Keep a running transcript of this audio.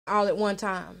all at one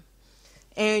time.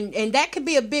 And that could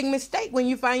be a big mistake when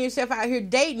you find yourself out here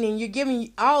dating and you're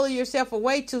giving all of yourself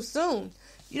away too soon.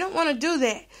 You don't want to do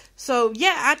that. So,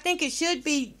 yeah, I think it should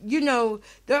be,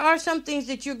 there are some things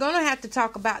that you're going to have to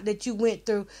talk about that you went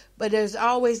through, but there's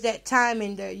always that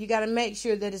timing there. You got to make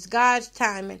sure that it's God's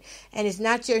timing and it's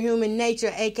not your human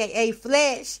nature, a.k.a.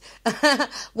 flesh,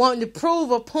 wanting to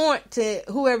prove a point to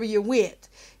whoever you're with.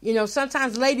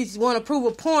 Sometimes ladies want to prove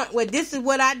a point where this is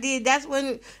what I did, that's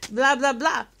when blah, blah,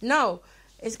 blah. No,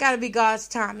 it's got to be God's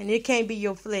timing. It can't be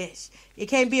your flesh. It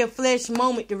can't be a flesh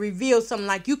moment to reveal something.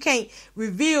 Like you can't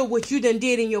reveal what you done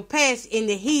did in your past in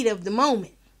the heat of the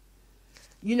moment.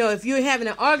 If you're having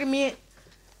an argument,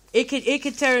 it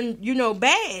could turn,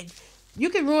 bad. You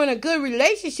can ruin a good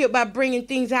relationship by bringing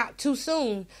things out too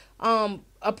soon.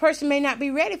 A person may not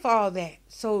be ready for all that.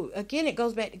 So, again, it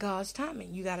goes back to God's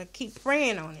timing. You got to keep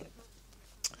praying on it.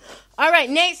 All right,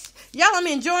 next. Y'all, I'm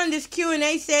enjoying this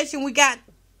Q&A session. We got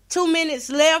 2 minutes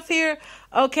left here.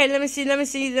 Okay, let me see.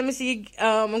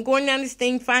 I'm going down this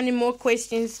thing, finding more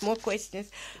questions.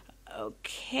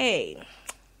 Okay.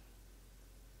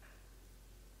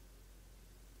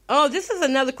 Oh, this is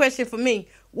another question for me.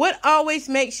 What always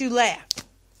makes you laugh?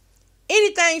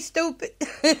 Anything stupid.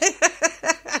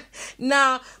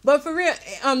 Nah, but for real,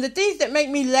 the things that make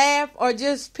me laugh are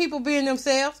just people being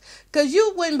themselves. Because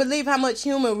you wouldn't believe how much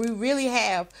humor we really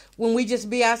have when we just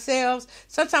be ourselves.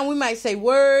 Sometimes we might say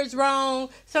words wrong.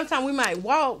 Sometimes we might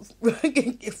walk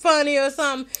funny or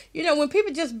something. When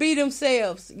people just be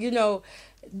themselves,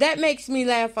 that makes me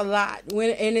laugh a lot.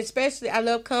 And especially, I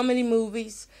love comedy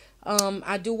movies.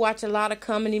 I do watch a lot of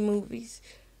comedy movies.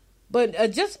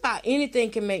 But just about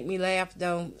anything can make me laugh,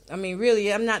 though. I mean,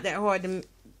 really, I'm not that hard to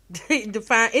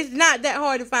find. It's not that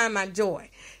hard to find my joy.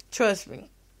 Trust me.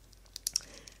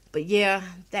 But, yeah,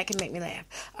 that can make me laugh.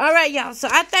 All right, y'all. So,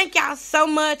 I thank y'all so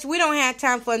much. We don't have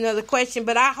time for another question.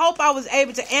 But I hope I was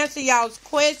able to answer y'all's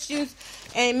questions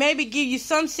and maybe give you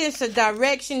some sense of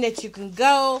direction that you can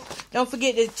go. Don't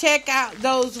forget to check out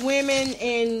those women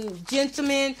and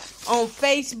gentlemen on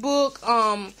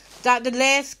Facebook. Dr.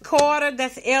 Les Carter,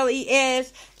 that's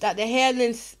LES, Dr.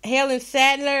 Helen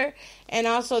Sadler, and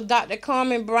also Dr.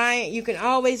 Carmen Bryant. You can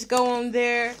always go on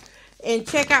there and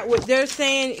check out what they're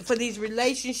saying for these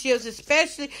relationships,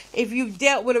 especially if you've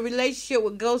dealt with a relationship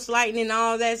with ghostlighting and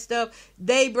all that stuff.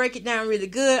 They break it down really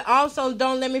good. Also,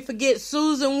 don't let me forget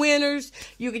Susan Winters.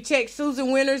 You can check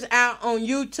Susan Winters out on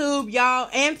YouTube, y'all,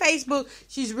 and Facebook.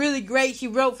 She's really great. She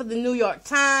wrote for the New York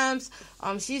Times.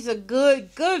 She's a good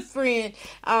friend.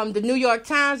 The New York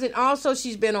Times, and also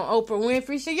she's been on Oprah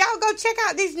Winfrey. So y'all go check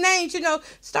out these names,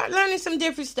 start learning some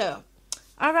different stuff.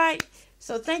 All right.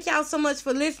 So thank y'all so much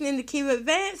for listening to Kiva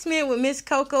Advancement with Miss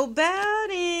Coco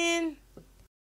Bowden.